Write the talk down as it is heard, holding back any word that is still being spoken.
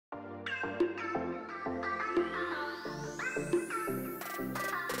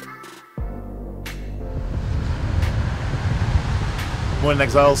Morning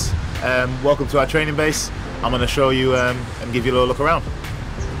Exiles, welcome to our training base. I'm going to show you and give you a little look around.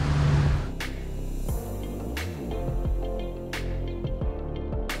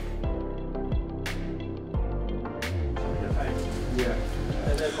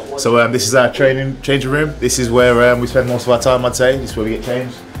 So this is our changing room. This is where we spend most of our time, I'd say. This is where we get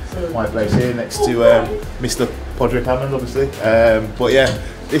changed. My place here next to Mr. Podrick Hammond, obviously. But yeah,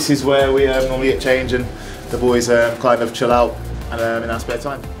 this is where we normally get changed and the boys kind of chill out and, in our spare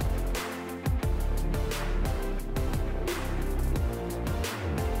time.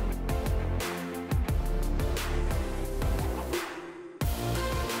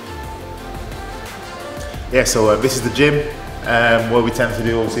 Yeah, so this is the gym where we tend to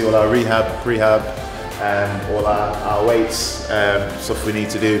do obviously all our rehab, prehab, all our weights, stuff we need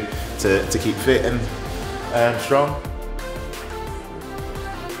to do to keep fit and strong.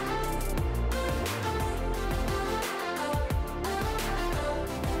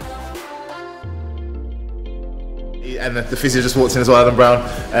 And the physio just walked in as well, Adam Brown.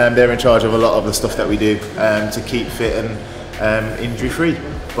 They're in charge of a lot of the stuff that we do to keep fit and injury free.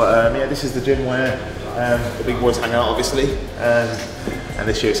 But yeah, this is the gym where the big boys hang out, obviously. And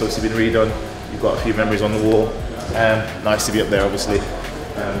this year it's obviously been redone. You've got a few memories on the wall. Nice to be up there, obviously.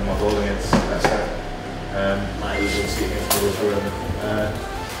 My goal against my against Middlesbrough.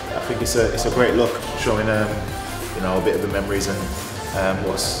 I think it's a great look, showing you know, a bit of the memories and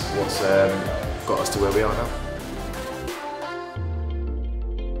what's got us to where we are now.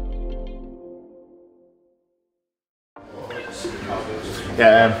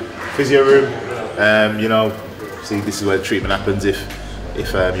 Yeah, physio room. You know, see, this is where the treatment happens if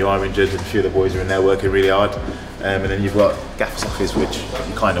you are injured, and a few of the boys are in there working really hard. And then you've got Gaf's office, which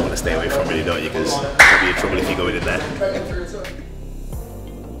you kind of want to stay away from, really, don't you? Because there'll be in trouble if you go in there.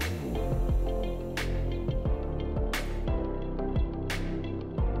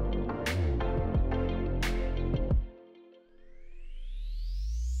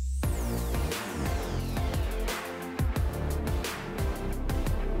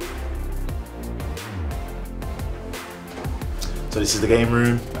 So this is the game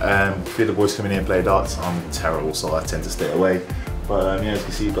room. A few of the boys come in here and play darts. I'm terrible, so I tend to stay away. But yeah, as you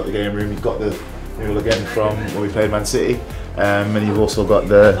can see, you've got the game room. You've got the mural again from when we played Man City. And you've also got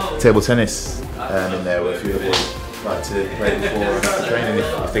the table tennis in there, where a few of the boys like to play before training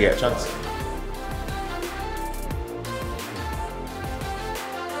if they get a chance.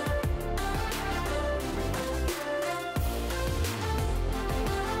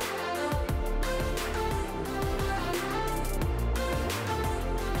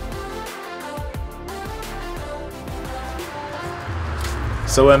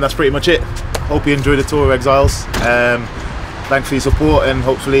 So that's pretty much it. Hope you enjoyed the tour of Exiles. Thanks for your support and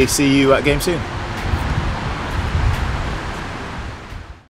hopefully see you at game soon.